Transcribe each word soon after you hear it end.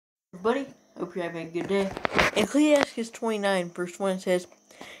everybody. Hope you're having a good day. In Ecclesiastes 29, verse 1 says,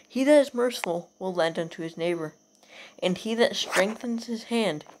 "He that is merciful will lend unto his neighbor, and he that strengthens his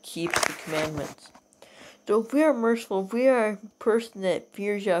hand keeps the commandments." So if we are merciful, if we are a person that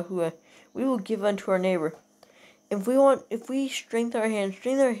fears Yahuwah, we will give unto our neighbor. If we strengthen our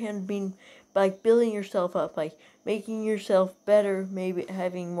hand being by building yourself up, like making yourself better, maybe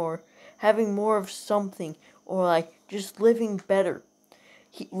having more of something, or like just living better.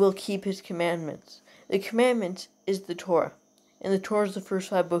 He will keep his commandments. The commandments is the Torah. And the Torah is the first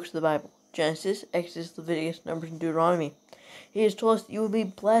 5 books of the Bible. Genesis, Exodus, Leviticus, Numbers, and Deuteronomy. He has told us that you will be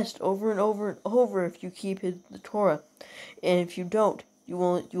blessed over and over and over if you keep the Torah. And if you don't, you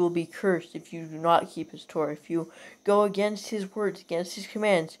will be cursed if you do not keep his Torah. If you go against his words, against his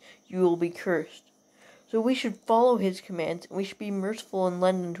commands, you will be cursed. So we should follow his commands, and we should be merciful and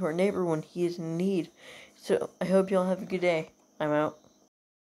lend unto our neighbor when he is in need. So I hope you all have a good day. I'm out.